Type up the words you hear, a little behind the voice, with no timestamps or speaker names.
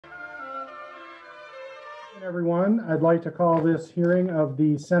Everyone, I'd like to call this hearing of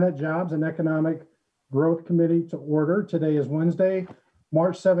the Senate Jobs and Economic Growth Committee to order. Today is Wednesday,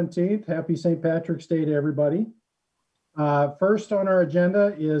 March 17th. Happy St. Patrick's Day to everybody. First on our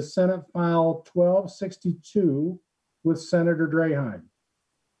agenda is Senate File 1262 with Senator Draheim.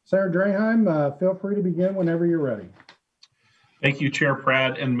 Senator Draheim, feel free to begin whenever you're ready. Thank you, Chair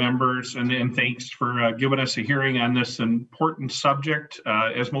Pratt and members, and thanks for giving us a hearing on this important subject.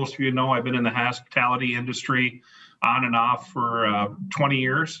 As most of you know, I've been in the hospitality industry on and off for 20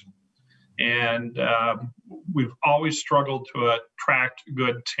 years, and we've always struggled to attract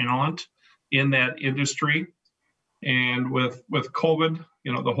good talent in that industry. And with COVID,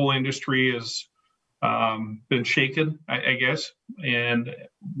 you know, the whole industry has been shaken, I guess, and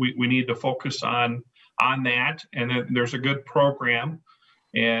we need to focus on that. And then there's a good program,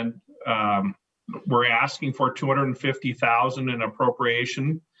 and we're asking for $250,000 in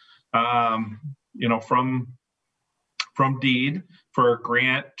appropriation, you know, from DEED for a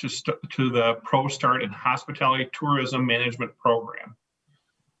grant to the ProStart and Hospitality Tourism Management Program,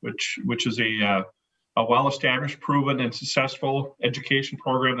 which is a well-established, proven, and successful education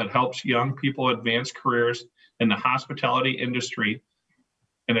program that helps young people advance careers in the hospitality industry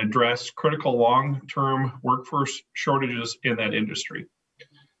and address critical long-term workforce shortages in that industry.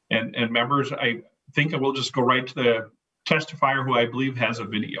 And members, I think I will just go right to the testifier, who I believe has a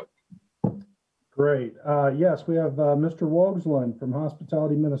video. Great. Yes, we have Mr. Wogsland from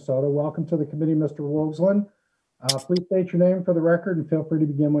Hospitality, Minnesota. Welcome to the committee, Mr. Wogsland. Please state your name for the record and feel free to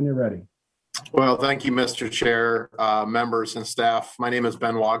begin when you're ready. Well, thank you, Mr. Chair, members and staff. My name is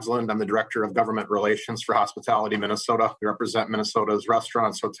Ben Wogsland. I'm the Director of Government Relations for Hospitality Minnesota. We represent Minnesota's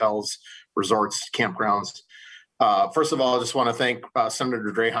restaurants, hotels, resorts, campgrounds. First of all, I just want to thank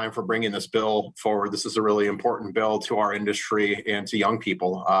Senator Draheim for bringing this bill forward. This is a really important bill to our industry and to young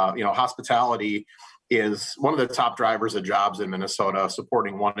people. You know, hospitality is one of the top drivers of jobs in Minnesota,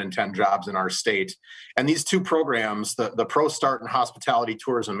 supporting 1 in 10 jobs in our state. And these two programs, the ProStart and Hospitality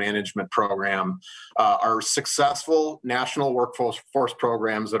Tourism Management Program, are successful national workforce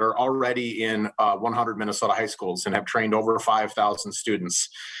programs that are already in 100 Minnesota high schools and have trained over 5,000 students.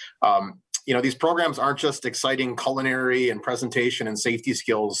 You know, these programs aren't just exciting culinary and presentation and safety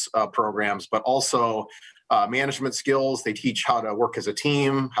skills programs, but also management skills. They teach how to work as a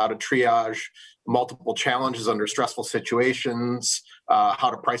team, how to triage multiple challenges under stressful situations,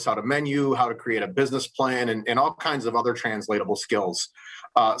 how to price out a menu, how to create a business plan, and all kinds of other translatable skills.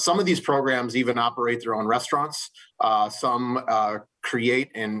 Some of these programs even operate their own restaurants. Some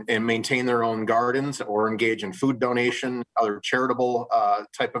create and maintain their own gardens or engage in food donation, other charitable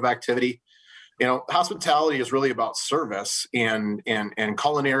type of activity. You know, hospitality is really about service, and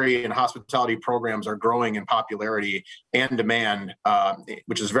culinary and hospitality programs are growing in popularity and demand,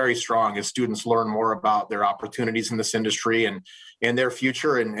 which is very strong as students learn more about their opportunities in this industry and their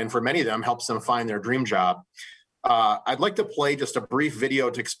future, and for many of them helps them find their dream job. I'd like to play just a brief video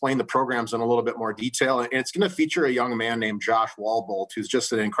to explain the programs in a little bit more detail. And it's going to feature a young man named Josh Walbolt, who's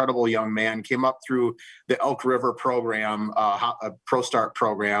just an incredible young man, came up through the Elk River program, a ProStart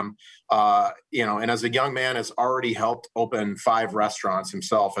program, you know, and as a young man has already helped open 5 restaurants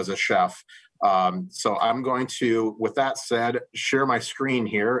himself as a chef. So I'm going to, with that said, share my screen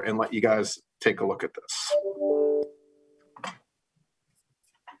here and let you guys take a look at this.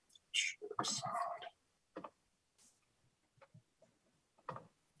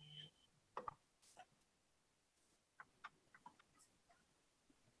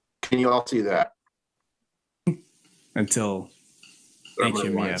 Can you all see that? Until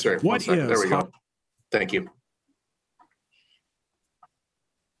HMEF. Sorry, what is? There we go. Thank you.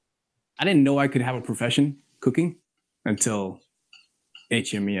 I didn't know I could have a profession cooking until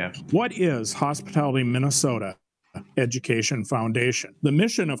HMEF. What is Hospitality Minnesota Education Foundation? The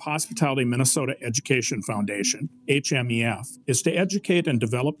mission of Hospitality Minnesota Education Foundation, HMEF, is to educate and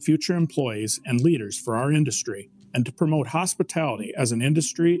develop future employees and leaders for our industry, and to promote hospitality as an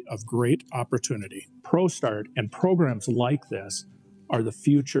industry of great opportunity. ProStart and programs like this are the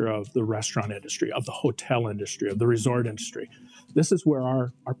future of the restaurant industry, of the hotel industry, of the resort industry. This is where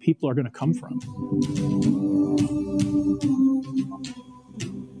our people are going to come from.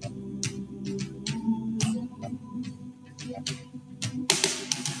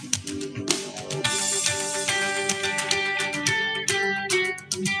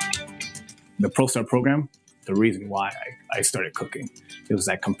 The ProStart program, the reason why I started cooking. It was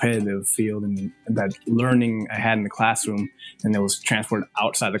that competitive field and that learning I had in the classroom, and it was transferred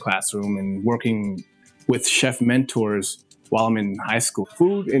outside the classroom and working with chef mentors while I'm in high school.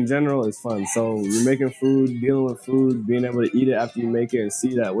 Food in general is fun. So you're making food, dealing with food, being able to eat it after you make it and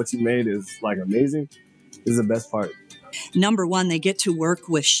see that what you made is like amazing. This is the best part. Number one, they get to work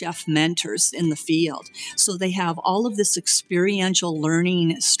with chef mentors in the field. So they have all of this experiential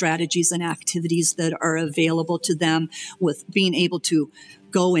learning strategies and activities that are available to them, with being able to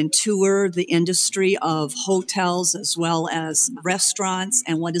go and tour the industry of hotels as well as restaurants,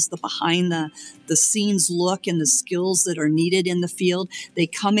 and what is the behind the scenes look and the skills that are needed in the field. They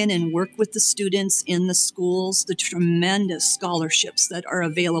come in and work with the students in the schools, the tremendous scholarships that are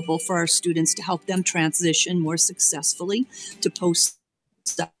available for our students to help them transition more successfully to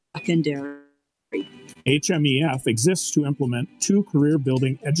post-secondary. HMEF exists to implement 2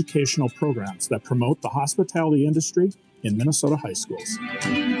 career-building educational programs that promote the hospitality industry in Minnesota high schools.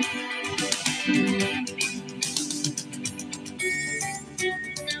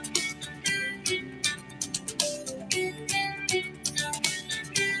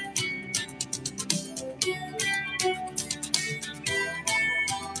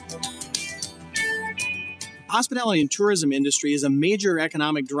 Hospitality and tourism industry is a major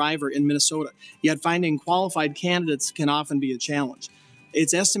economic driver in Minnesota, yet finding qualified candidates can often be a challenge.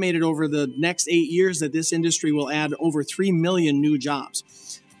 It's estimated over the next 8 years that this industry will add over 3 million new jobs.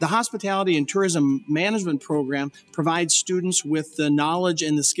 The Hospitality and Tourism Management Program provides students with the knowledge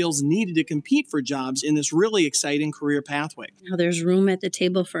and the skills needed to compete for jobs in this really exciting career pathway. Now, there's room at the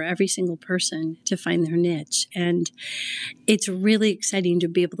table for every single person to find their niche. And it's really exciting to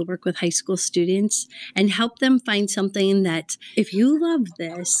be able to work with high school students and help them find something that, if you love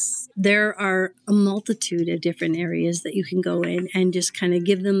this, there are a multitude of different areas that you can go in and just kind of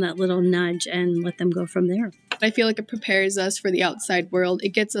give them that little nudge and let them go from there. I feel like it prepares us for the outside world. It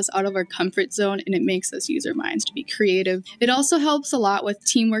gets us out of our comfort zone, and it makes us use our minds to be creative. It also helps a lot with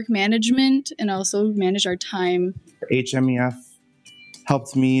teamwork management and also manage our time. HMEF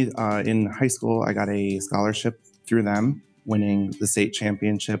helped me in high school. I got a scholarship through them, winning the state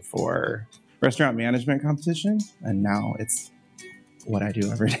championship for restaurant management competition. And now it's what I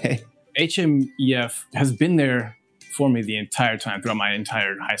do every day. HMEF has been there for me the entire time, throughout my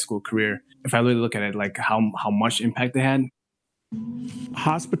entire high school career. If I really look at it, like how much impact they had.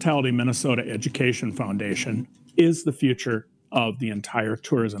 Hospitality Minnesota Education Foundation is the future of the entire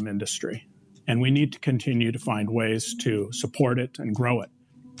tourism industry, and we need to continue to find ways to support it and grow it.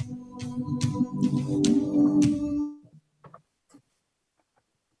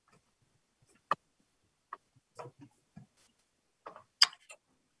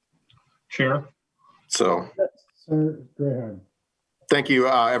 Chair. So, Senator Draheim. thank you,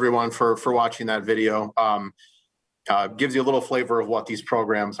 everyone, for watching that video. Gives you a little flavor of what these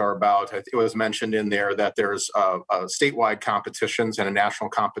programs are about. It was mentioned in there that there's statewide competitions and a national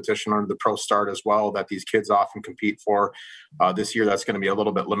competition under the ProStart as well that these kids often compete for. This year, that's going to be a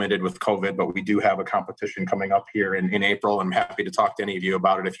little bit limited with COVID, but we do have a competition coming up here in April. I'm happy to talk to any of you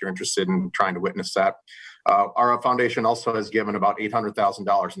about it if you're interested in trying to witness that. Our foundation also has given about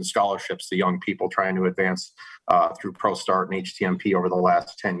 $800,000 in scholarships to young people trying to advance through ProStart and HTMP over the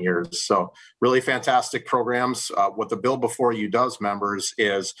last 10 years. So really fantastic programs. What the bill before you does, members,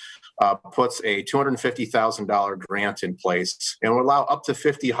 is puts a $250,000 grant in place and will allow up to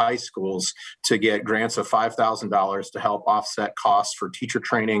 50 high schools to get grants of $5,000 to help offset costs for teacher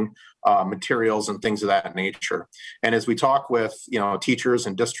training, materials, and things of that nature. And as we talk with teachers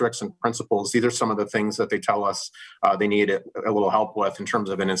and districts and principals, these are some of the things that they tell us they need a little help with in terms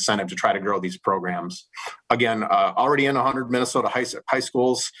of an incentive to try to grow these programs. Again, already in 100 Minnesota high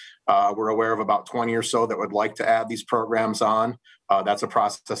schools, we're aware of about 20 or so that would like to add these programs on. That's a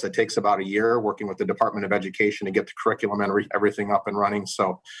process that takes about a year, working with the Department of Education to get the curriculum and everything up and running.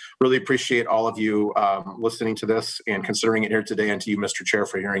 So really appreciate all of you listening to this and considering it here today, and to you, Mr. Chair,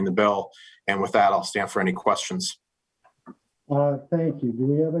 for hearing the bill. And with that, I'll stand for any questions. Thank you. Do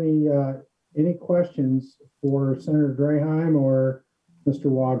we have any questions for Senator Draheim or Mr.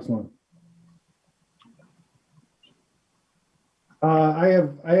 Wogslin?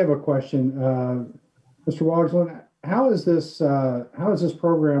 I have a question, Mr. Wogslin. How has this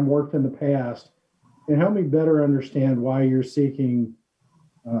program worked in the past, and help me better understand why you're seeking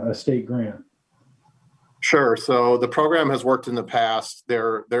a state grant? Sure. So the program has worked in the past.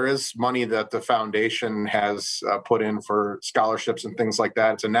 There is money that the foundation has put in for scholarships and things like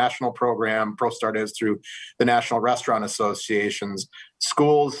that. It's a national program. ProStart is through the National Restaurant Associations.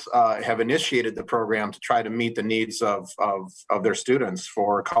 Schools have initiated the program to try to meet the needs of their students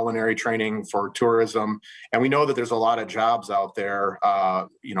for culinary training, for tourism. And we know that there's a lot of jobs out there,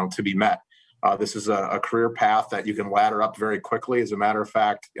 to be met. This is a career path that you can ladder up very quickly. As a matter of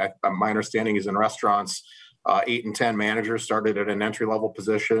fact, my understanding is in restaurants, 8 and 10 managers started at an entry-level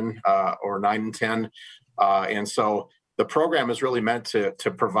position, or 9 and 10. And so the program is really meant to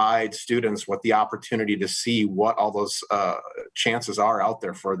provide students with the opportunity to see what all those chances are out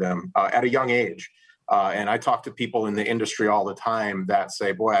there for them at a young age. And I talk to people in the industry all the time that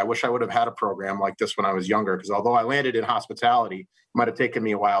say, boy, I wish I would have had a program like this when I was younger, because although I landed in hospitality, it might have taken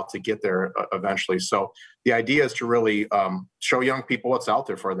me a while to get there eventually. So the idea is to really show young people what's out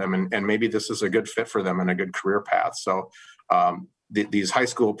there for them, and maybe this is a good fit for them and a good career path. So these high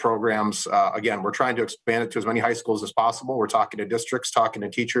school programs, again, we're trying to expand it to as many high schools as possible. We're talking to districts, talking to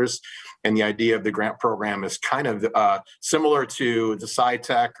teachers, and the idea of the grant program is kind of similar to the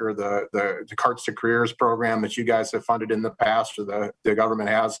SciTech or the Carts to Careers program that you guys have funded in the past, or the government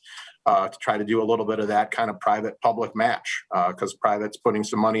has, to try to do a little bit of that kind of private-public match, because private's putting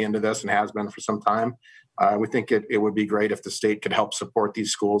some money into this and has been for some time. We think it would be great if the state could help support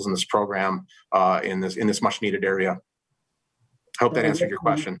these schools and this program in this much-needed area. Hope that answered your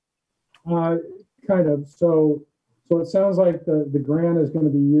question. Kind of. So it sounds like the grant is going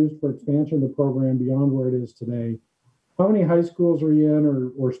to be used for expansion of the program beyond where it is today. How many high schools are you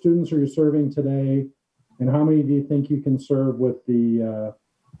in, or students are you serving today? And how many do you think you can serve with the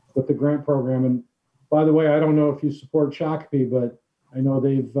grant program? And by the way, I don't know if you support Shakopee, but I know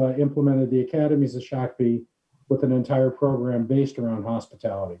they've implemented the academies of Shakopee with an entire program based around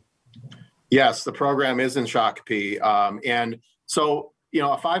hospitality. Yes, the program is in Shakopee. And so, a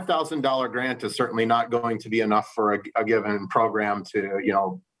 $5,000 grant is certainly not going to be enough for a given program to,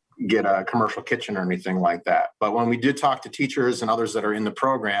 get a commercial kitchen or anything like that. But when we did talk to teachers and others that are in the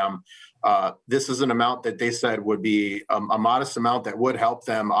program, this is an amount that they said would be a modest amount that would help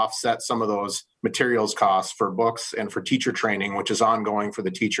them offset some of those materials costs for books and for teacher training, which is ongoing for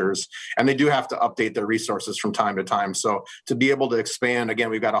the teachers. And they do have to update their resources from time to time. So to be able to expand, again,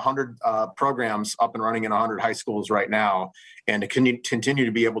 we've got 100 programs up and running in 100 high schools right now. And to continue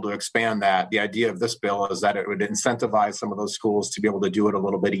to be able to expand that, the idea of this bill is that it would incentivize some of those schools to be able to do it a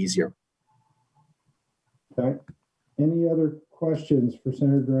little bit easier. Okay. Any other questions for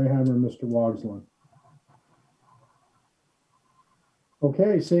Senator Draheim or Mr. Wogslin?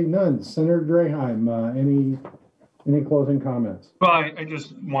 Okay, seeing none. Senator Draheim, any closing comments? Well, I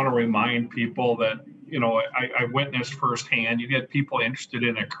just want to remind people that, I witnessed firsthand, you get people interested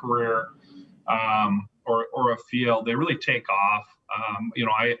in a career or a field, they really take off.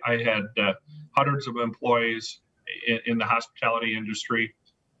 I had hundreds of employees in the hospitality industry,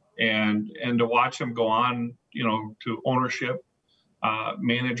 and to watch them go on, to ownership,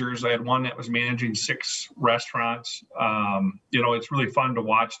 managers. I had one that was managing 6 restaurants. It's really fun to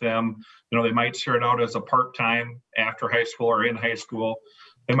watch them. They might start out as a part-time after high school or in high school.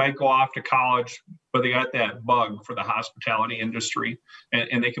 They might go off to college, but they got that bug for the hospitality industry,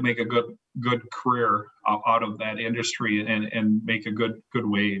 and they can make a good career out of that industry and make a good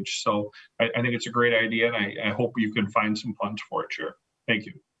wage. So I think it's a great idea, and I hope you can find some funds for it, Chair. Thank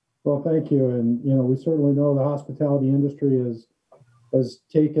you. Well, thank you. And, we certainly know the hospitality industry has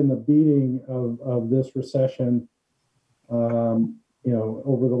taken the beating of this recession,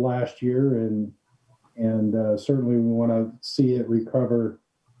 over the last year, and certainly we want to see it recover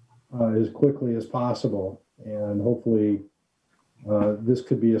as quickly as possible. And hopefully this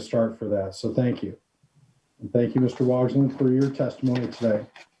could be a start for that. So thank you. And thank you, Mr. Wogslin, for your testimony today.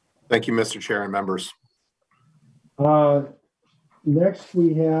 Thank you, Mr. Chair and members. Next,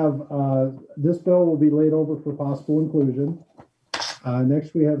 we have, this bill will be laid over for possible inclusion.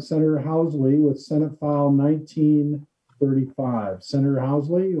 Next, we have Senator Housley with Senate File 1935. Senator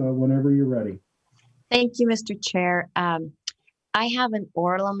Housley, whenever you're ready. Thank you, Mr. Chair. I have an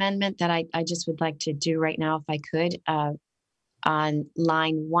oral amendment that I just would like to do right now, if I could. On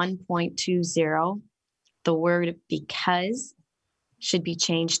line 1.20, the word because should be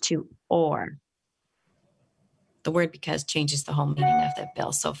changed to or. The word because changes the whole meaning of the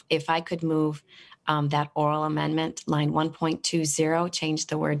bill. So if I could move that oral amendment, line 1.20, change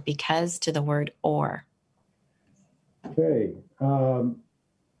the word because to the word or. Okay.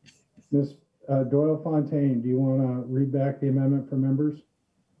 Ms. Doyle-Fontaine, do you want to read back the amendment for members?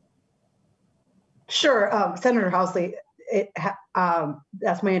 Sure. Senator Housley,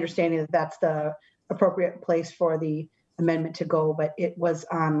 that's my understanding that that's the appropriate place for the amendment to go, but it was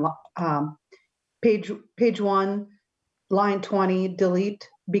on page 1, line 20, delete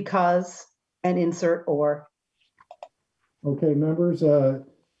because and insert or. Okay, members,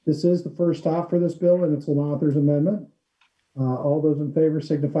 this is the first stop for this bill, and it's an author's amendment. All those in favor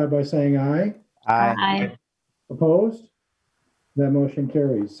signify by saying aye. Aye. Aye. Opposed? That motion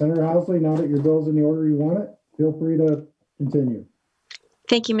carries. Senator Housley, now that your bill's in the order you want it, feel free to continue.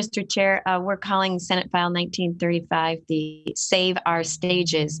 Thank you, Mr. Chair. We're calling Senate File 1935 the Save Our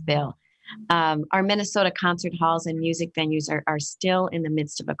Stages bill. Our Minnesota concert halls and music venues are still in the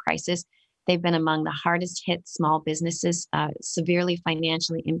midst of a crisis. They've been among the hardest hit small businesses, severely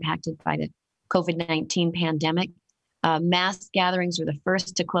financially impacted by the COVID-19 pandemic. Mass gatherings were the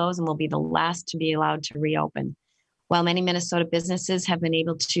first to close and will be the last to be allowed to reopen. While many Minnesota businesses have been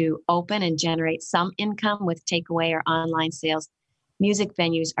able to open and generate some income with takeaway or online sales, music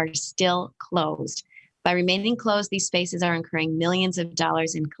venues are still closed. By remaining closed, these spaces are incurring millions of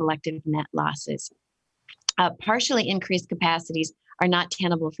dollars in collective net losses. Partially increased capacities are not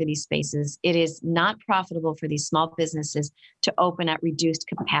tenable for these spaces. It is not profitable for these small businesses to open at reduced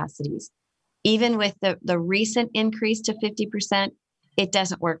capacities. Even with the recent increase to 50%, it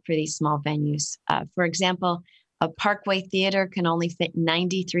doesn't work for these small venues. For example, a Parkway Theater can only fit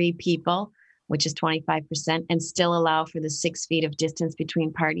 93 people, which is 25%, and still allow for the 6 feet of distance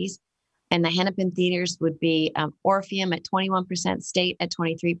between parties. And the Hennepin theaters would be Orpheum at 21%, State at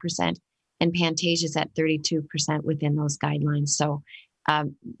 23%, and Pantages at 32% within those guidelines. So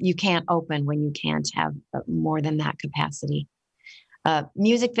you can't open when you can't have more than that capacity.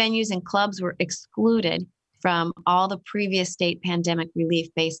 Music venues and clubs were excluded from all the previous state pandemic relief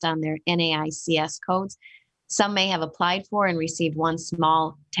based on their NAICS codes. Some may have applied for and received one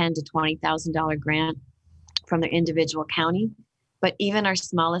small $10,000 to $20,000 grant from their individual county. But even our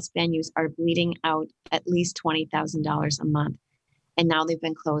smallest venues are bleeding out at least $20,000 a month. And now they've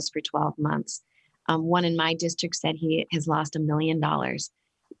been closed for 12 months. One in my district said he has lost $1 million.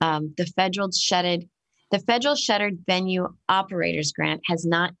 The federal shuttered venue operators grant has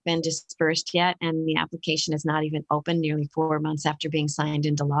not been dispersed yet, and the application is not even open nearly 4 months after being signed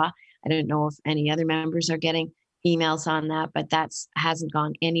into law. I don't know if any other members are getting emails on that, but that hasn't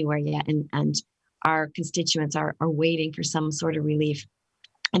gone anywhere yet. And our constituents are waiting for some sort of relief.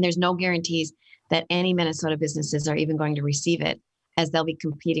 And there's no guarantees that any Minnesota businesses are even going to receive it, as they'll be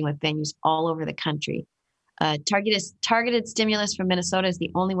competing with venues all over the country. Targeted stimulus from Minnesota is the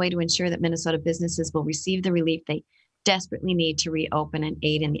only way to ensure that Minnesota businesses will receive the relief they desperately need to reopen and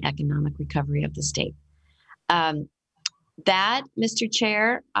aid in the economic recovery of the state. That, Mr.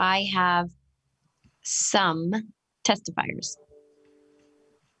 Chair, I have some testifiers.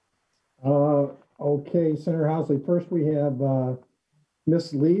 Okay, Senator Housley. First, we have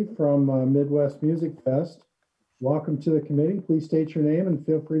Ms. Lee from Midwest Music Fest. Welcome to the committee. Please state your name and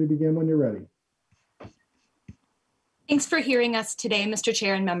feel free to begin when you're ready. Thanks for hearing us today, Mr.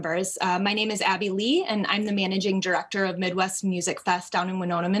 Chair and members. My name is Abby Lee, and I'm the Managing Director of Midwest Music Fest down in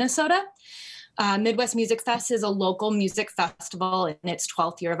Winona, Minnesota. Midwest Music Fest is a local music festival in its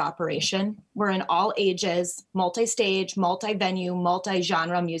 12th year of operation. We're an all ages, multi-stage, multi-venue,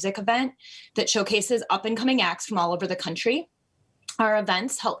 multi-genre music event that showcases up-and-coming acts from all over the country. Our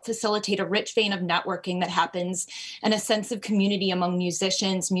events help facilitate a rich vein of networking that happens and a sense of community among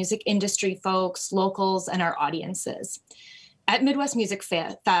musicians, music industry folks, locals, and our audiences. At Midwest Music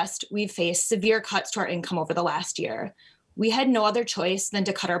Fest, we've faced severe cuts to our income over the last year. We had no other choice than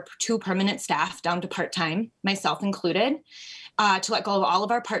to cut our 2 permanent staff down to part-time, myself included, to let go of all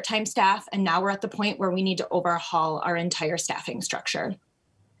of our part-time staff, and now we're at the point where we need to overhaul our entire staffing structure.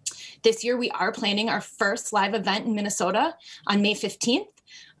 This year, we are planning our first live event in Minnesota on May 15th.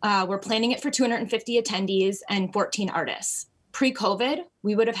 We're planning it for 250 attendees and 14 artists. Pre-COVID,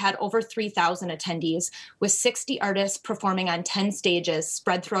 we would have had over 3,000 attendees with 60 artists performing on 10 stages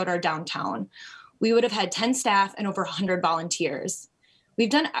spread throughout our downtown. We would have had 10 staff and over 100 volunteers. We've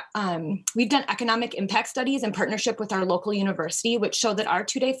done economic impact studies in partnership with our local university, which show that our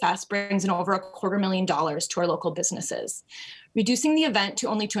 2-day fest brings in over $250,000 to our local businesses. Reducing the event to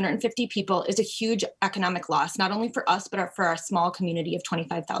only 250 people is a huge economic loss, not only for us, but for our small community of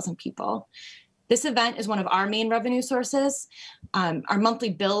 25,000 people. This event is one of our main revenue sources. Our monthly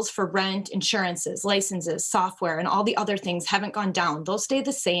bills for rent, insurances, licenses, software, and all the other things haven't gone down. Those stay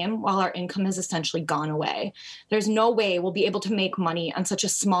the same while our income has essentially gone away. There's no way we'll be able to make money on such a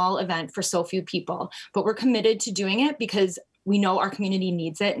small event for so few people, but we're committed to doing it because we know our community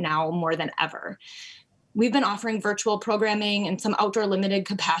needs it now more than ever. We've been offering virtual programming and some outdoor limited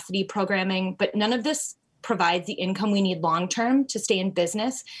capacity programming, but none of this provides the income we need long-term to stay in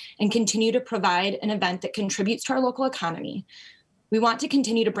business and continue to provide an event that contributes to our local economy. We want to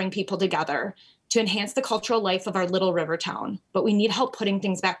continue to bring people together to enhance the cultural life of our little river town, but we need help putting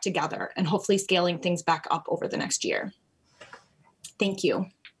things back together and hopefully scaling things back up over the next year. Thank you.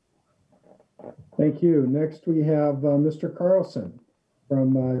 Thank you. Next, we have Mr. Carlson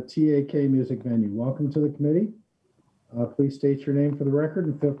from TAK Music Venue. Welcome to the committee. Please state your name for the record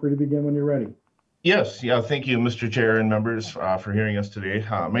and feel free to begin when you're ready. Yes, thank you, Mr. Chair and members for hearing us today.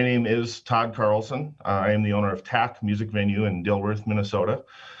 My name is Todd Carlson. I am the owner of TAK Music Venue in Dilworth, Minnesota.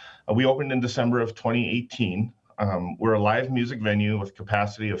 We opened in December of 2018. We're a live music venue with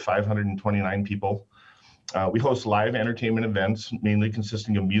capacity of 529 people. We host live entertainment events, mainly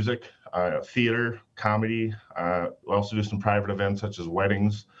consisting of music, theater, comedy. We also do some private events such as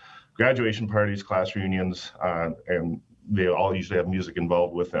weddings, graduation parties, class reunions, and they all usually have music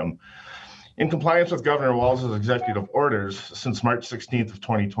involved with them. In compliance with Governor Walz's executive orders, since March 16th of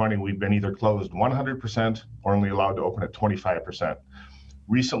 2020, we've been either closed 100% or only allowed to open at 25%.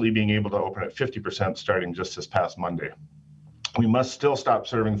 Recently being able to open at 50% starting just this past Monday. We must still stop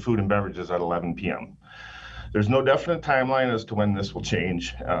serving food and beverages at 11 p.m. There's no definite timeline as to when this will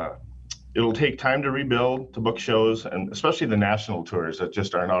change. It'll take time to rebuild, to book shows, and especially the national tours that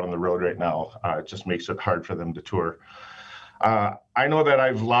just aren't out on the road right now. It just makes it hard for them to tour. I know that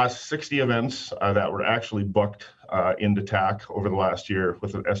I've lost 60 events that were actually booked into TAC over the last year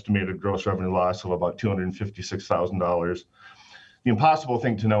with an estimated gross revenue loss of about $256,000. The impossible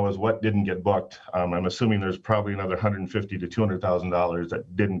thing to know is what didn't get booked. I'm assuming there's probably another $150,000 to $200,000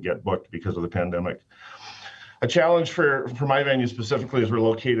 that didn't get booked because of the pandemic. A challenge for my venue specifically is we're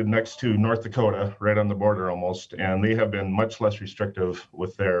located next to North Dakota, right on the border almost, and they have been much less restrictive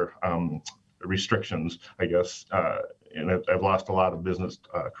with their restrictions, I guess, and I've lost a lot of business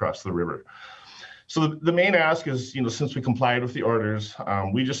across the river. So the main ask is, since we complied with the orders,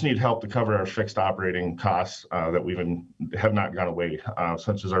 we just need help to cover our fixed operating costs that have not gone away,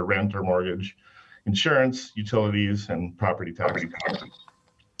 such as our rent or mortgage, insurance, utilities, and property tax.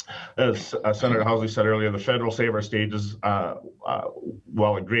 As Senator Housley said earlier, the federal Save Our Stages,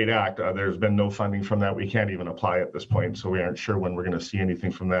 while a great act, there's been no funding from that. We can't even apply at this point, so we aren't sure when we're going to see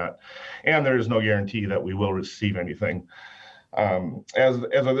anything from that. And there is no guarantee that we will receive anything. As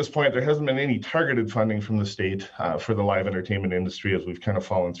of this point, there hasn't been any targeted funding from the state for the live entertainment industry as we've kind of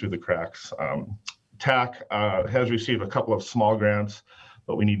fallen through the cracks. TAC has received a couple of small grants,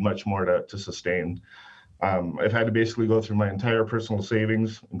 but we need much more to sustain. I've had to basically go through my entire personal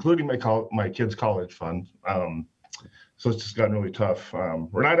savings, including my kids' college fund. So it's just gotten really tough.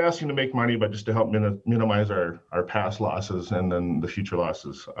 We're not asking to make money, but just to help minimize our past losses and then the future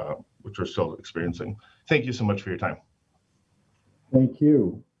losses, which we're still experiencing. Thank you so much for your time. Thank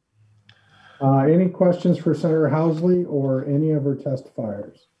you. Any questions for Senator Housley or any of her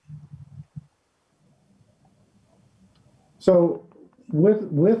testifiers? So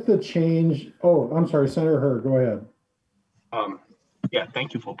with the change, I'm sorry, Senator Hurd, go ahead. Yeah,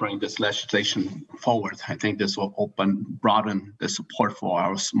 thank you for bringing this legislation forward. I think this will broaden the support for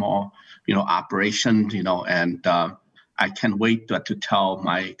our small, operation, and I can't wait to tell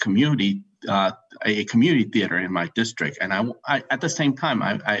my community, a community theater in my district. And I at the same time,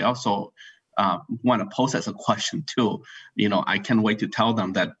 I also want to pose as a question too. I can't wait to tell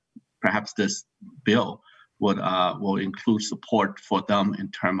them that perhaps this bill will include support for them in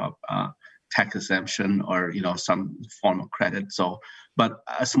terms of tax exemption or some form of credit. So, but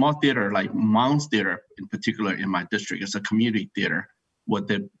a small theater like Mounds Theater in particular in my district is a community theater. Would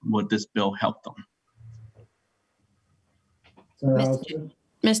this bill help them?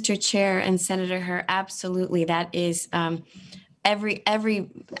 Mr. Chair and Senator Hurd, absolutely. That is every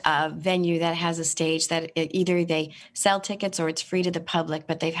venue that has a stage that either they sell tickets or it's free to the public,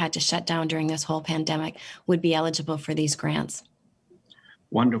 but they've had to shut down during this whole pandemic would be eligible for these grants.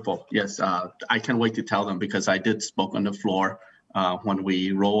 Wonderful. Yes, I can't wait to tell them because I did spoke on the floor when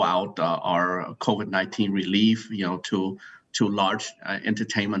we roll out our COVID-19 relief, to large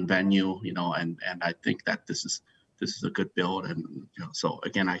entertainment venue, and I think that this is a good bill, and so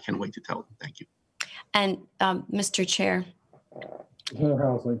again, I can't wait to tell them. Thank you. And Mr. Chair.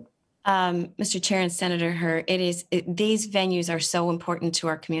 Mr. Chair and Senator Hurd, these venues are so important to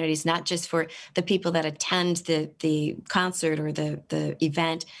our communities, not just for the people that attend the concert or the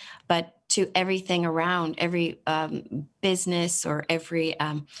event, but to everything around, every business or every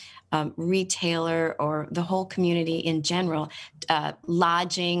retailer or the whole community in general,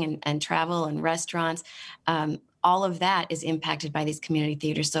 lodging and travel and restaurants. All of that is impacted by these community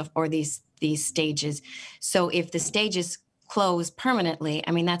theaters or these stages. So if the stages close permanently,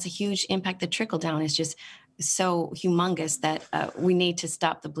 I mean, that's a huge impact. The trickle down is just so humongous that we need to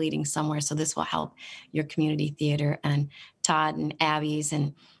stop the bleeding somewhere. So this will help your community theater, and Todd and Abby's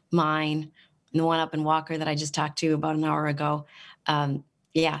and mine, and the one up in Walker that I just talked to about an hour ago.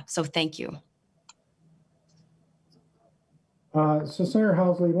 So thank you. So Senator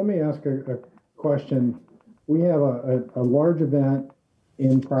Housley, let me ask a question. We have a large event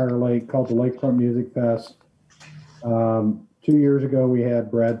in Prior Lake called the Lakefront Music Fest. 2 years ago, we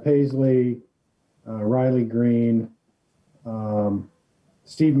had Brad Paisley, Riley Green,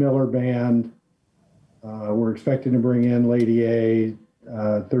 Steve Miller Band. We're expecting to bring in Lady A,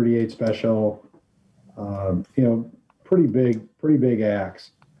 38 Special, pretty big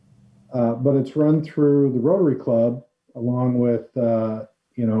acts. But it's run through the Rotary Club along with, the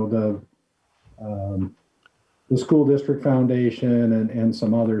School District Foundation and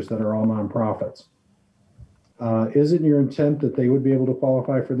some others that are all nonprofits. Is it your intent that they would be able to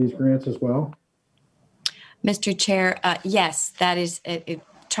qualify for these grants as well? Mr. Chair, yes, that is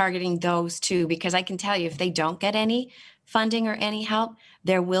targeting those two, because I can tell you if they don't get any funding or any help,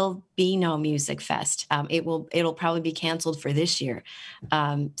 there will be no Music Fest. It'll probably be canceled for this year.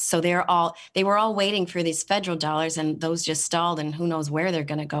 So they were all waiting for these federal dollars, and those just stalled, and who knows where they're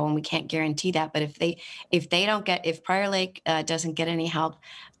going to go, and we can't guarantee that. But if Prior Lake doesn't get any help,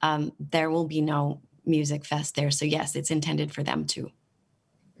 there will be no Music Fest there. So yes, it's intended for them too.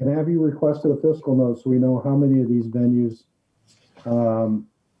 And have you requested a fiscal note so we know how many of these venues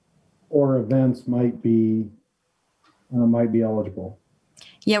or events might be eligible?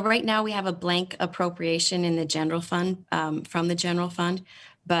 Yeah, right now we have a blank appropriation in the general fund, from the general fund.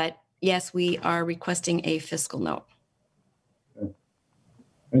 But yes, we are requesting a fiscal note. Okay.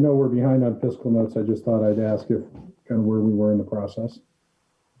 I know we're behind on fiscal notes. I just thought I'd ask if kind of where we were in the process.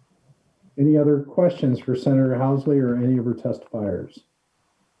 Any other questions for Senator Housley or any of her testifiers?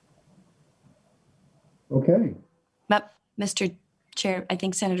 Okay. But Mr. Chair, I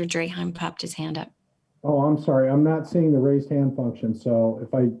think Senator Draheim popped his hand up. Oh, I'm sorry. I'm not seeing the raised hand function. So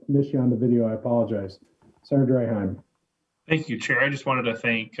if I miss you on the video, I apologize. Senator Draheim. Thank you, Chair. I just wanted to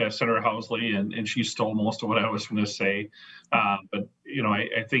thank Senator Housley, and she stole most of what I was going to say. But,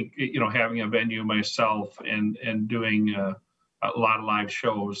 I think, having a venue myself and doing a lot of live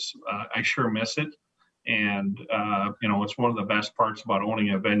shows, I sure miss it. And, it's one of the best parts about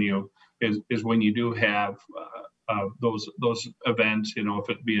owning a venue is when you do have those events, if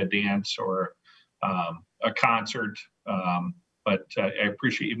it be a dance or a concert. But I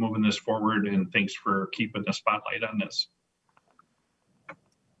appreciate you moving this forward, and thanks for keeping the spotlight on this.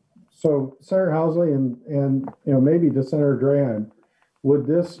 So Senator Housley and maybe to Senator Draheim, would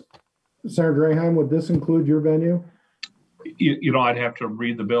this include your venue? I'd have to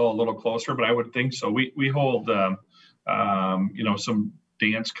read the bill a little closer, but I would think so. We hold some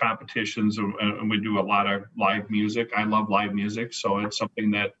dance competitions, and we do a lot of live music. I love live music, so it's something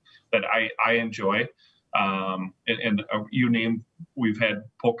that I enjoy. And you name, we've had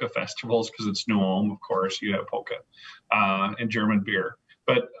polka festivals because it's New Ulm, of course. You have polka and German beer.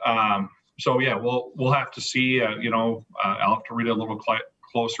 But so yeah, we'll have to see. I'll have to read it a little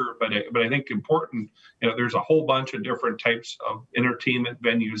closer. But I think important. There's a whole bunch of different types of entertainment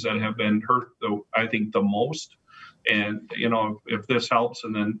venues that have been hurt, I think, the most. And if this helps,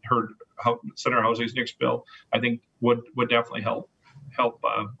 and then Senator Housley's next bill, I think would definitely help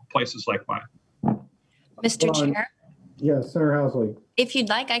places like mine. Mr. Chair? Yes, Senator Housley. If you'd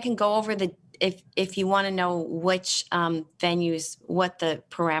like, I can go over if you want to know which venues, what the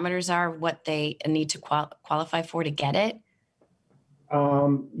parameters are, what they need to qualify for to get it.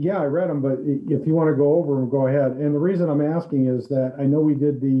 Yeah, I read them, but if you want to go over them, go ahead. And the reason I'm asking is that I know we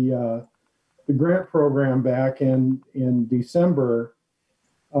did the grant program back in December,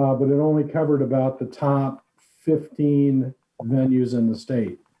 but it only covered about the top 15 venues in the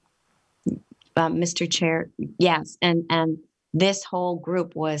state. Mr. Chair, yes, and this whole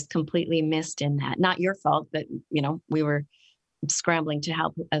group was completely missed in that. Not your fault, but we were scrambling to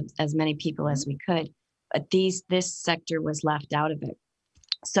help as many people as we could. But this sector was left out of it.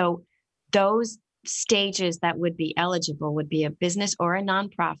 So those stages that would be eligible would be a business or a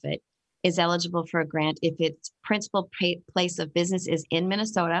nonprofit is eligible for a grant if its principal place of business is in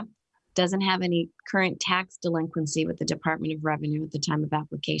Minnesota, doesn't have any current tax delinquency with the Department of Revenue at the time of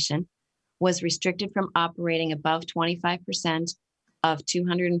application, was restricted from operating above 25% of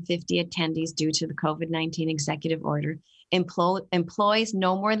 250 attendees due to the COVID-19 executive order, employs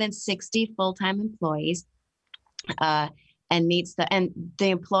no more than 60 full-time employees, and the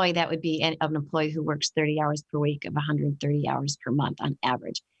employee, that would be an employee who works 30 hours per week of 130 hours per month on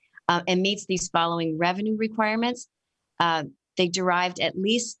average, and meets these following revenue requirements. They derived at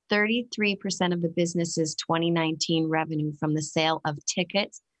least 33% of the business's 2019 revenue from the sale of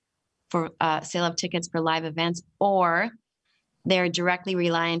tickets for live events, or they're directly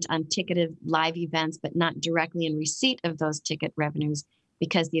reliant on ticketed live events, but not directly in receipt of those ticket revenues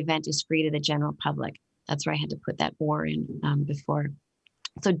because the event is free to the general public. That's where I had to put that or in before.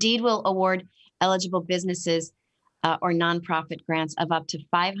 So DEED will award eligible businesses or nonprofit grants of up to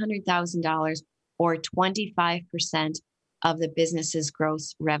 $500,000 or 25% of the business's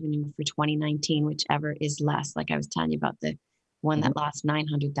gross revenue for 2019, whichever is less. Like I was telling you about the one that lost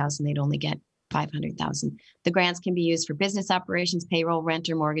 $900,000, they'd only get $500,000. The grants can be used for business operations, payroll, rent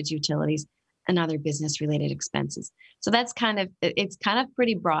or mortgage, utilities, and other business-related expenses. So it's kind of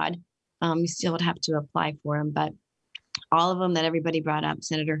pretty broad. You still would have to apply for them, but all of them that everybody brought up,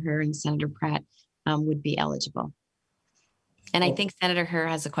 Senator Herr and Senator Pratt, would be eligible. And I think Senator Herr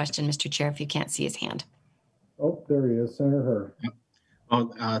has a question, Mr. Chair, if you can't see his hand. Oh, there he is, Senator Herr.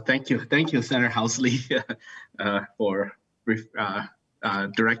 Well, thank you, Senator Housley, for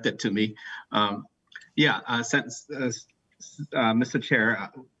directed to me. Mr. Chair,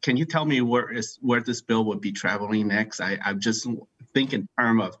 can you tell me where this bill would be traveling next? I'm just thinking in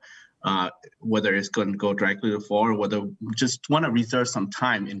terms of whether it's going to go directly to the floor, or whether we just want to reserve some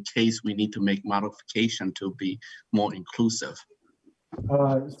time in case we need to make modification to be more inclusive.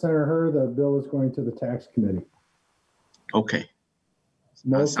 Senator Herr, the bill is going to the tax committee. Okay.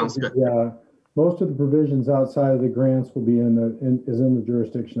 Sounds good. Most of the provisions outside of the grants will be in the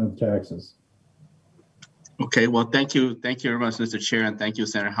jurisdiction of taxes. Okay, well, thank you very much, Mr. Chair, and thank you,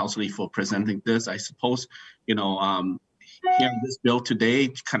 Senator Housley, for presenting this. I suppose, hearing this bill today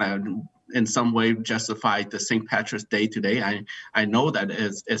kind of in some way justified the St. Patrick's Day today. I know that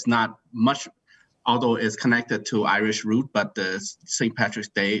it's not much, although it's connected to Irish root, but the St. Patrick's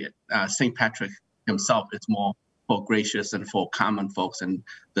Day, St. Patrick himself is more for gracious and for common folks and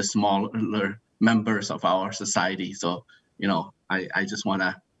the smaller members of our society. So, I just want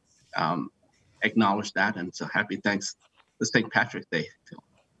to acknowledge that, and so happy thanks the St. Patrick's Day.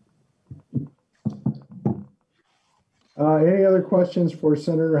 Any other questions for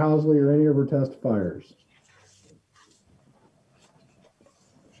Senator Housley or any of her testifiers?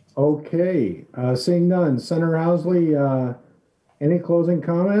 Okay, seeing none. Senator Housley, any closing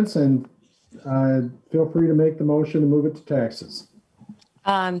comments? And feel free to make the motion to move it to taxes.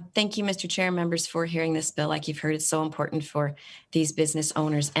 Thank you, Mr. Chair, members, for hearing this bill. Like you've heard, it's so important for these business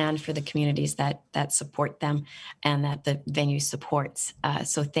owners and for the communities that support them and that the venue supports.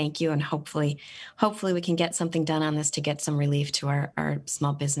 So thank you, and hopefully we can get something done on this to get some relief to our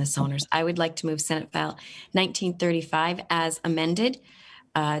small business owners. I would like to move Senate File 1935 as amended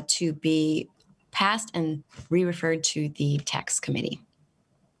to be passed and re-referred to the tax committee.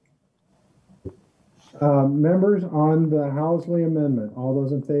 Members, on the Housley amendment, all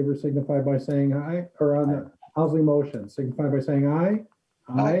those in favor signify by saying aye, or on the Housley motion, signify by saying aye.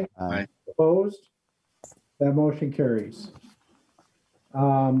 Aye. Aye. Opposed? That motion carries. You're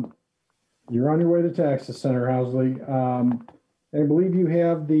on your way to taxes, Senator Housley. I believe you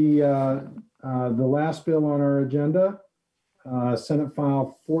have the last bill on our agenda, Senate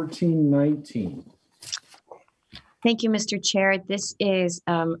File 1419. Thank you, Mr. Chair. This is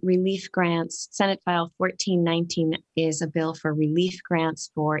relief grants. Senate File 1419 is a bill for relief grants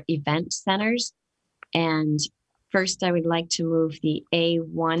for event centers. And first, I would like to move the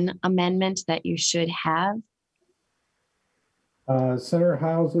A1 amendment that you should have. Senator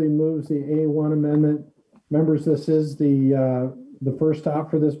Housley moves the A1 amendment. Members, this is the first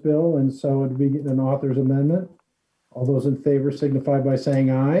stop for this bill, and so it would be an author's amendment. All those in favor signify by saying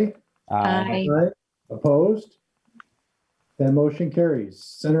aye. Aye. Aye. Opposed? That motion carries.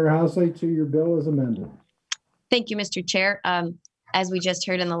 Senator Housley, to your bill as amended. Thank you, Mr. Chair. As we just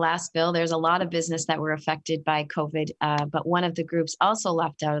heard in the last bill, there's a lot of business that were affected by COVID, but one of the groups also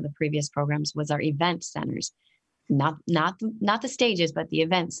left out of the previous programs was our event centers. Not the stages, but the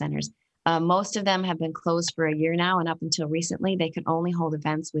event centers. Most of them have been closed for a year now, and up until recently, they could only hold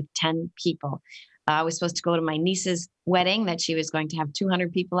events with 10 people. I was supposed to go to my niece's wedding that she was going to have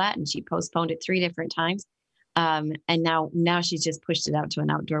 200 people at, and she postponed it 3 different times. And now she's just pushed it out to an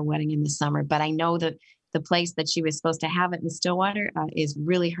outdoor wedding in the summer. But I know that the place that she was supposed to have it in Stillwater is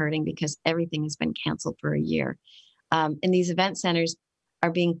really hurting because everything has been canceled for a year. And these event centers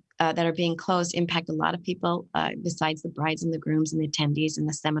are being closed impact a lot of people besides the brides and the grooms and the attendees and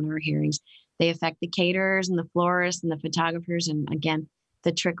the seminar hearings. They affect the caterers and the florists and the photographers, and again,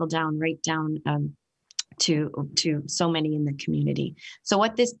 the trickle down right down to so many in the community. So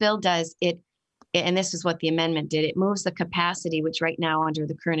what this bill does, and this is what the amendment did, it moves the capacity, which right now under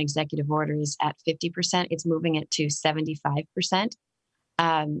the current executive order is at 50%. It's moving it to 75%.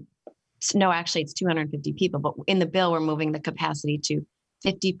 No, actually it's 250 people, but in the bill, we're moving the capacity to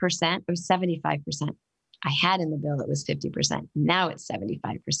 50% or 75%. I had in the bill it was 50%. Now it's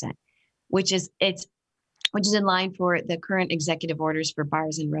 75%, which is in line for the current executive orders for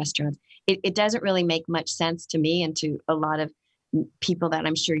bars and restaurants. It doesn't really make much sense to me and to a lot of people that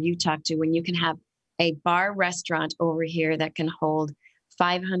I'm sure you talk to, when you can have a bar restaurant over here that can hold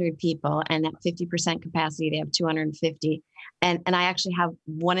 500 people and at 50% capacity, they have 250. And I actually have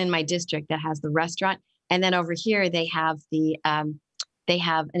one in my district that has the restaurant. And then over here, they have an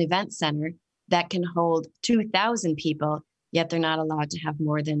event center that can hold 2,000 people, yet they're not allowed to have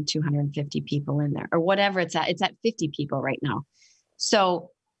more than 250 people in there or whatever it's at. It's at 50 people right now. So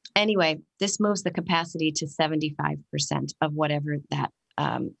anyway, this moves the capacity to 75% of whatever that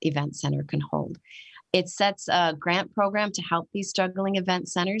event center can hold. It sets a grant program to help these struggling event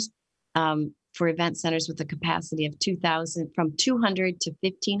centers for event centers with a capacity of 2,000 from 200 to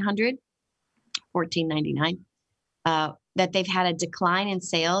 1,500, $14.99. That they've had a decline in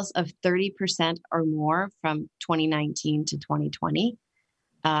sales of 30% or more from 2019 to 2020.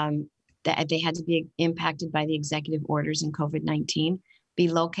 That they had to be impacted by the executive orders in COVID-19, be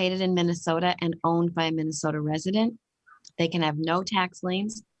located in Minnesota and owned by a Minnesota resident. They can have no tax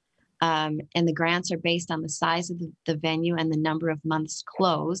liens. And the grants are based on the size of the venue and the number of months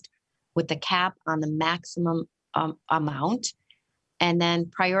closed, with the cap on the maximum amount. And then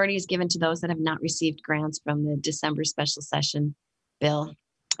priority is given to those that have not received grants from the December special session bill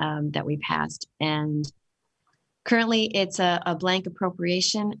that we passed. And currently it's a blank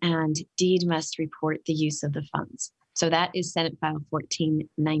appropriation, and deed must report the use of the funds. So that is Senate File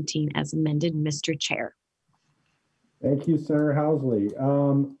 1419 as amended, Mr. Chair. Thank you, Senator Housley.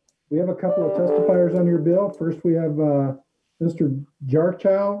 We have a couple of testifiers on your bill. First, we have Mr.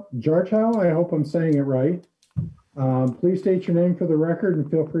 Jarchow. I hope I'm saying it right. Please state your name for the record and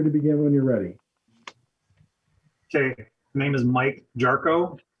feel free to begin when you're ready. Okay, my name is Mike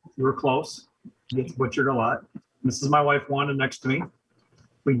Jarko. You were close. Gets butchered a lot. This is my wife, Wanda, next to me.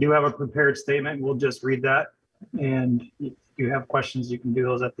 We do have a prepared statement. We'll just read that. And if you have questions, you can do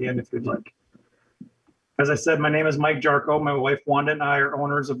those at the end if you'd like. As I said, my name is Mike Jarko. My wife, Wanda, and I are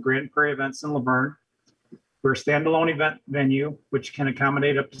owners of Grand Prairie Events in Laverne. We're a standalone event venue, which can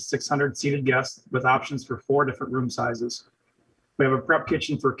accommodate up to 600 seated guests with options for 4 different room sizes. We have a prep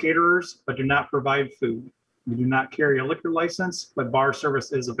kitchen for caterers, but do not provide food. We do not carry a liquor license, but bar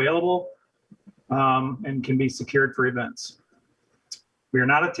service is available and can be secured for events. We are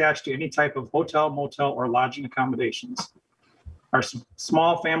not attached to any type of hotel, motel, or lodging accommodations. Our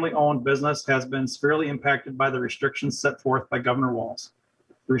small family-owned business has been severely impacted by the restrictions set forth by Governor Walz.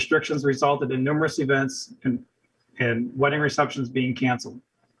 The restrictions resulted in numerous events and wedding receptions being canceled,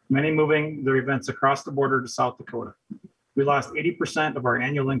 many moving their events across the border to South Dakota. We lost 80% of our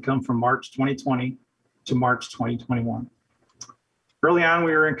annual income from March 2020 to March 2021. Early on,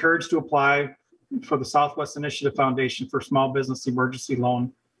 we were encouraged to apply for the Southwest Initiative Foundation for Small Business Emergency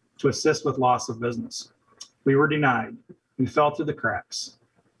Loan to assist with loss of business. We were denied. We fell through the cracks.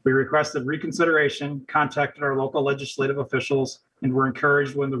 We requested reconsideration, contacted our local legislative officials, and were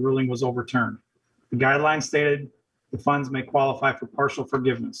encouraged when the ruling was overturned. The guidelines stated the funds may qualify for partial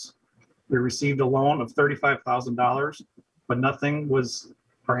forgiveness. We received a loan of $35,000, but nothing was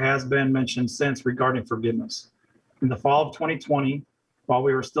or has been mentioned since regarding forgiveness. In the fall of 2020, while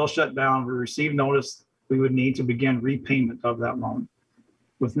we were still shut down, we received notice we would need to begin repayment of that loan.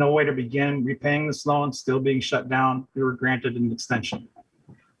 With no way to begin repaying this loan, still being shut down, we were granted an extension.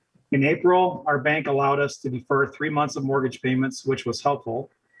 In April, our bank allowed us to defer 3 months of mortgage payments, which was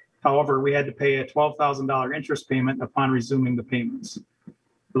helpful. However, we had to pay a $12,000 interest payment upon resuming the payments.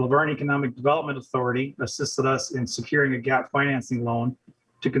 The Laverne Economic Development Authority assisted us in securing a gap financing loan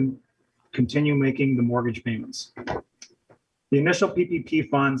to continue making the mortgage payments. The initial PPP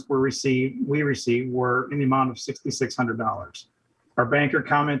funds we received were in the amount of $6,600. Our banker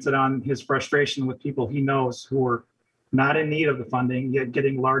commented on his frustration with people he knows who were not in need of the funding, yet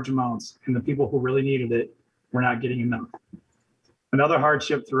getting large amounts, and the people who really needed it were not getting enough. Another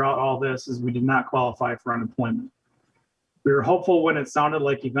hardship throughout all this is we did not qualify for unemployment. We were hopeful when it sounded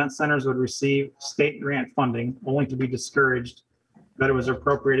like event centers would receive state grant funding, only to be discouraged that it was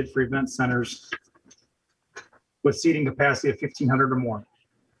appropriated for event centers with seating capacity of 1,500 or more.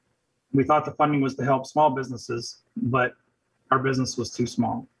 We thought the funding was to help small businesses, but our business was too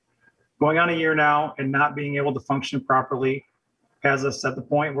small. Going on a year now and not being able to function properly has us at the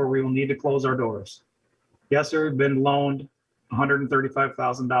point where we will need to close our doors. Yes, we've been loaned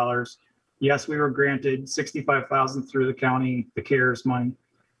 $135,000. Yes, we were granted $65,000 through the county, the CARES money,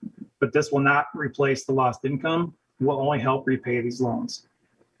 but this will not replace the lost income. It will only help repay these loans.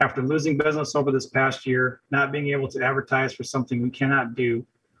 After losing business over this past year, not being able to advertise for something we cannot do,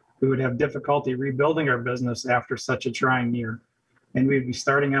 we would have difficulty rebuilding our business after such a trying year. And we'd be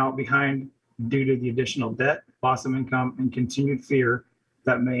starting out behind due to the additional debt, loss of income, and continued fear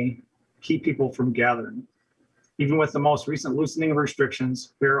that may keep people from gathering. Even with the most recent loosening of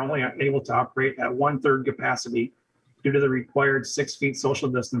restrictions, we are only able to operate at 1/3 capacity due to the required 6 feet social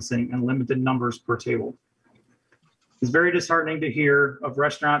distancing and limited numbers per table. It's very disheartening to hear of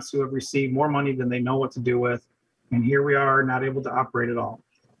restaurants who have received more money than they know what to do with, and here we are not able to operate at all.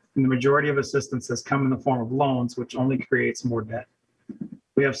 and the majority of assistance has come in the form of loans, which only creates more debt.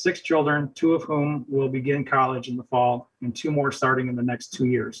 We have 6 children, 2 of whom will begin college in the fall, and 2 more starting in the next 2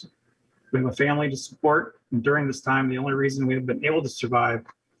 years. We have a family to support, and during this time, the only reason we have been able to survive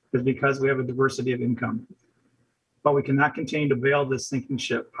is because we have a diversity of income. But we cannot continue to bail this sinking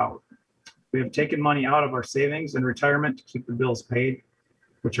ship out. We have taken money out of our savings and retirement to keep the bills paid,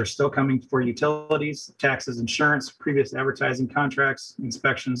 which are still coming for utilities, taxes, insurance, previous advertising contracts,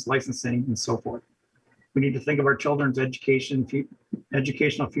 inspections, licensing, and so forth. We need to think of our children's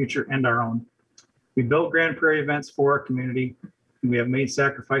educational future and our own. We built Grand Prairie events for our community, and we have made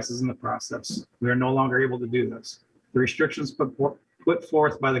sacrifices in the process. We are no longer able to do this. The restrictions put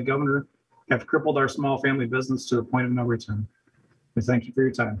forth by the governor have crippled our small family business to the point of no return. We thank you for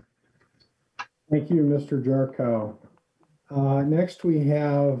your time. Thank you, Mr. Jarkow. Next, we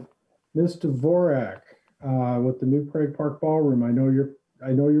have Ms. Dvorak with the New Prague Park Ballroom. I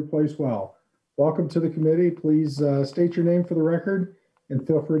know your place well. Welcome to the committee. Please state your name for the record and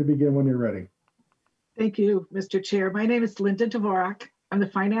feel free to begin when you're ready. Thank you, Mr. Chair. My name is Linda Dvorak. I'm the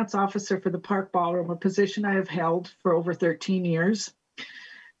finance officer for the Park Ballroom, a position I have held for over 13 years.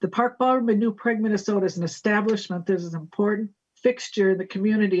 The Park Ballroom in New Prague, Minnesota is an establishment that is an important fixture in the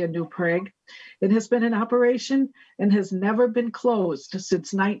community of New Prague. It has been in operation and has never been closed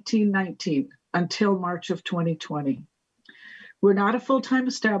since 1919 until March of 2020. We're not a full-time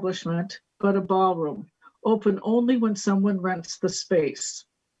establishment, but a ballroom, open only when someone rents the space.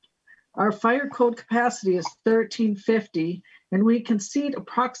 Our fire code capacity is 1,350, and we can seat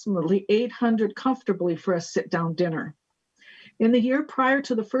approximately 800 comfortably for a sit-down dinner. In the year prior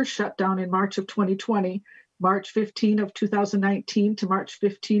to the first shutdown in March of 2020, March 15 of 2019 to March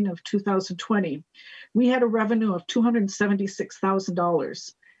 15 of 2020, we had a revenue of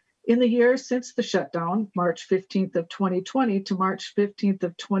 $276,000. In the year since the shutdown, March 15th of 2020 to March 15th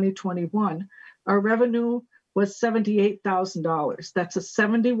of 2021, our revenue was $78,000. That's a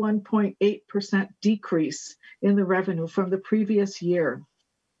 71.8% decrease in the revenue from the previous year.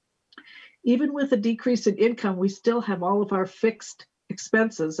 Even with a decrease in income, we still have all of our fixed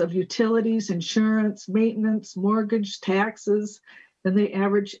expenses of utilities, insurance, maintenance, mortgage, taxes, and they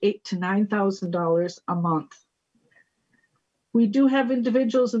average $8,000 to $9,000 a month. We do have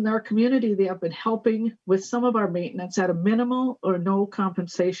individuals in our community that have been helping with some of our maintenance at a minimal or no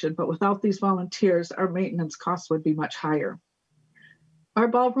compensation, but without these volunteers, our maintenance costs would be much higher. Our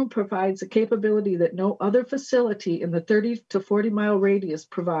ballroom provides a capability that no other facility in the 30 to 40 mile radius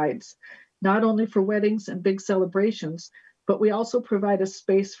provides, not only for weddings and big celebrations, but we also provide a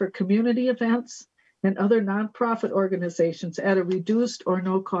space for community events and other nonprofit organizations at a reduced or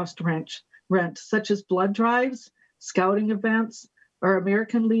no cost rent, such as blood drives, scouting events, our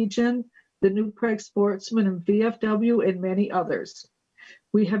American Legion, the New Prague Sportsman and VFW, and many others.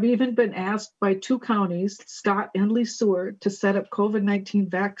 We have even been asked by 2 counties, Scott and Lee Seward, to set up COVID-19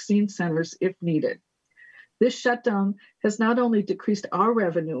 vaccine centers if needed. This shutdown has not only decreased our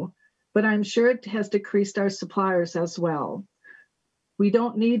revenue, but I'm sure it has decreased our suppliers as well. We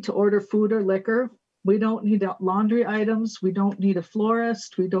don't need to order food or liquor. We don't need laundry items. We don't need a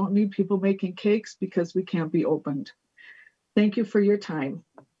florist. We don't need people making cakes because we can't be opened. Thank you for your time.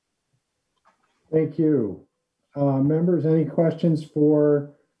 Thank you. Members, any questions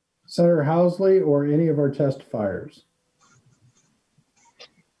for Senator Housley or any of our testifiers?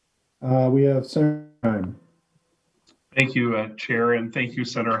 We have Senator Draheim. Thank you, Chair, and thank you,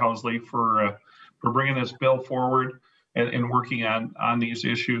 Senator Housley, for bringing this bill forward and working on these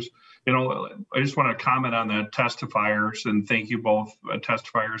issues. You know, I just want to comment on the testifiers and thank you both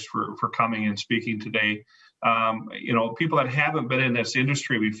testifiers for coming and speaking today. You know, people that haven't been in this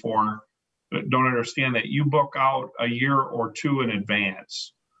industry before don't understand that you book out a year or 2 in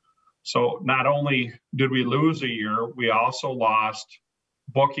advance. So not only did we lose a year, we also lost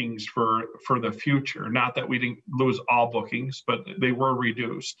bookings for the future. Not that we didn't lose all bookings, but they were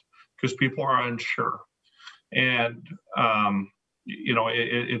reduced because people are unsure. And you know,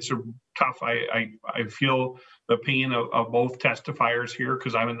 it's a tough. I feel the pain of both testifiers here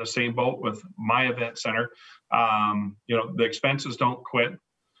because I'm in the same boat with my event center. You know, the expenses don't quit,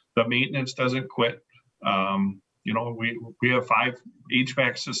 the maintenance doesn't quit. You know, we have 5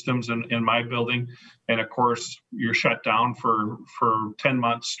 HVAC systems in my building, and of course you're shut down for 10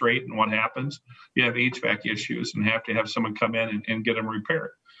 months straight. And what happens? You have HVAC issues and have to have someone come in and get them repaired.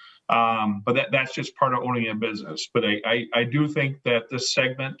 But that's just part of owning a business. But I do think that this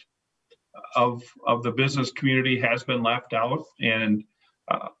segment of the business community has been left out and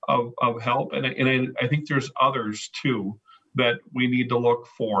of help. And I think there's others too that we need to look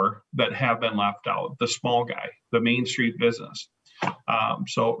for that have been left out. The small guy, the Main Street business.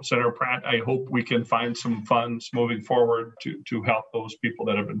 So Senator Pratt, I hope we can find some funds moving forward to help those people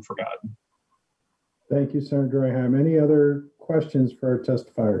that have been forgotten. Thank you, Senator Draheim. Any other questions for our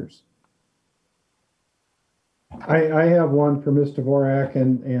testifiers? I have one for Ms. Dvorak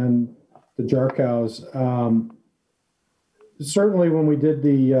and the Jarkows. Certainly when we did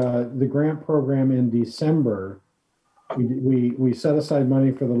the grant program in December, we set aside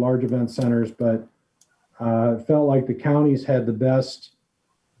money for the large event centers, but it felt like the counties had the best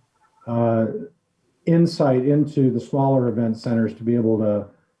insight into the smaller event centers to be able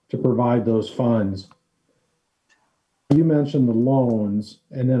to provide those funds. You mentioned the loans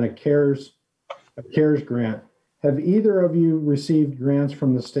and then a CARES grant. Have either of you received grants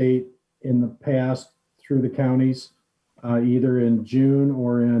from the state in the past through the counties, either in June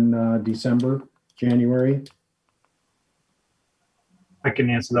or in December, January? I can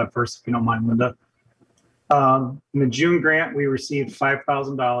answer that first if you don't mind, Linda. In the June grant, we received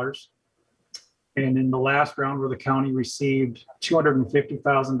 $5,000. And in the last round where the county received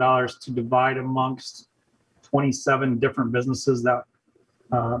 $250,000 to divide amongst 27 different businesses that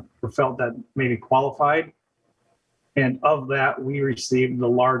were felt that maybe qualified. And of that, we received the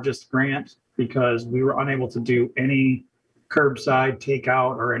largest grant because we were unable to do any curbside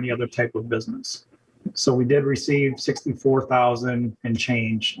takeout or any other type of business. So we did receive $64,000 and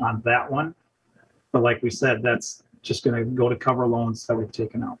change on that one. But like we said, that's just going to go to cover loans that we've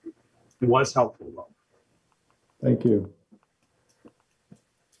taken out. It was helpful though. Thank you.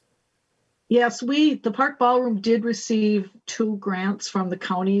 Yes, the Park Ballroom did receive 2 grants from the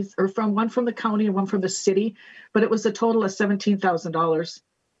counties, or one from the county and one from the city, but it was a total of $17,000.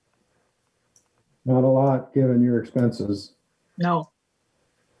 Not a lot given your expenses. No.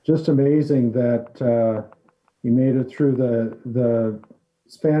 Just amazing that you made it through the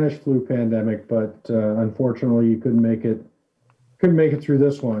Spanish flu pandemic, but unfortunately you couldn't make it through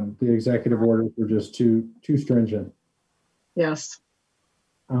this one. The executive orders were just too stringent. Yes.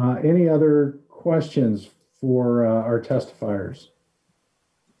 Any other questions for our testifiers?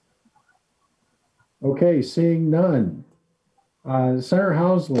 Okay, seeing none. Senator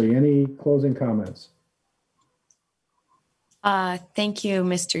Housley, any closing comments? Thank you,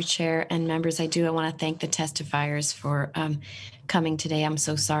 Mr. Chair and members. I want to thank the testifiers for coming today. I'm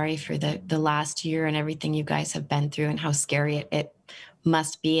so sorry for the last year and everything you guys have been through and how scary it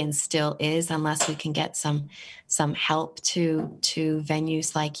must be and still is, unless we can get some help to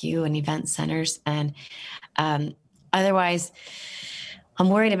venues like you and event centers. And otherwise, I'm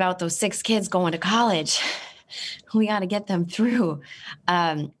worried about those 6 kids going to college. We got to get them through.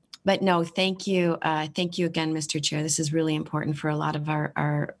 But no, thank you. Thank you again, Mr. Chair. This is really important for a lot of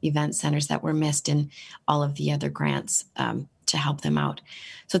our event centers that were missed in all of the other grants to help them out.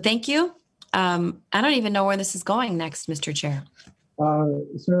 So thank you. I don't even know where this is going next, Mr. Chair.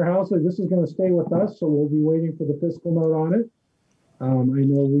 Senator Housley, this is going to stay with us, so we'll be waiting for the fiscal note on it. I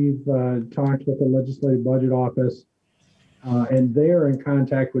know we've talked with the Legislative Budget Office, and they are in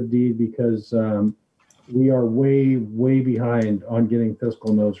contact with DEED because we are way behind on getting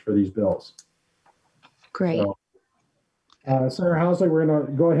fiscal notes for these bills. Great. So, Senator Housley, we're going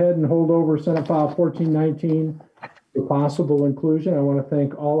to go ahead and hold over Senate File 1419 for possible inclusion. I want to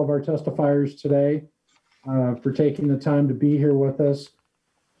thank all of our testifiers today for taking the time to be here with us.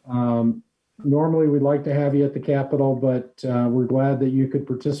 Normally, we'd like to have you at the Capitol, but we're glad that you could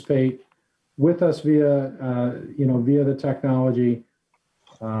participate with us via the technology.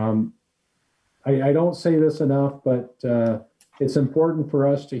 I don't say this enough, but it's important for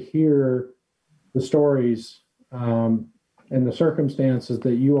us to hear the stories and the circumstances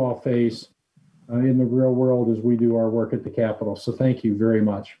that you all face in the real world as we do our work at the Capitol. So thank you very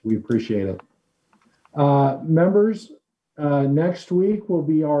much. We appreciate it. Members, next week will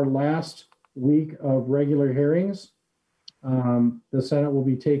be our last week of regular hearings. The Senate will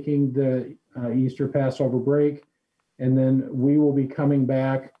be taking the Easter Passover break, and then we will be coming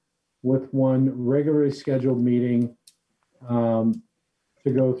back with one regularly scheduled meeting to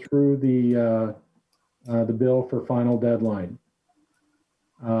go through the bill for final deadline.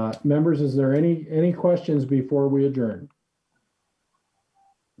 Members, is there any questions before we adjourn?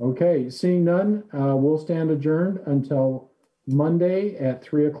 Okay, seeing none, we'll stand adjourned until Monday at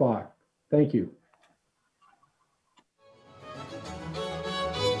 3 o'clock. Thank you.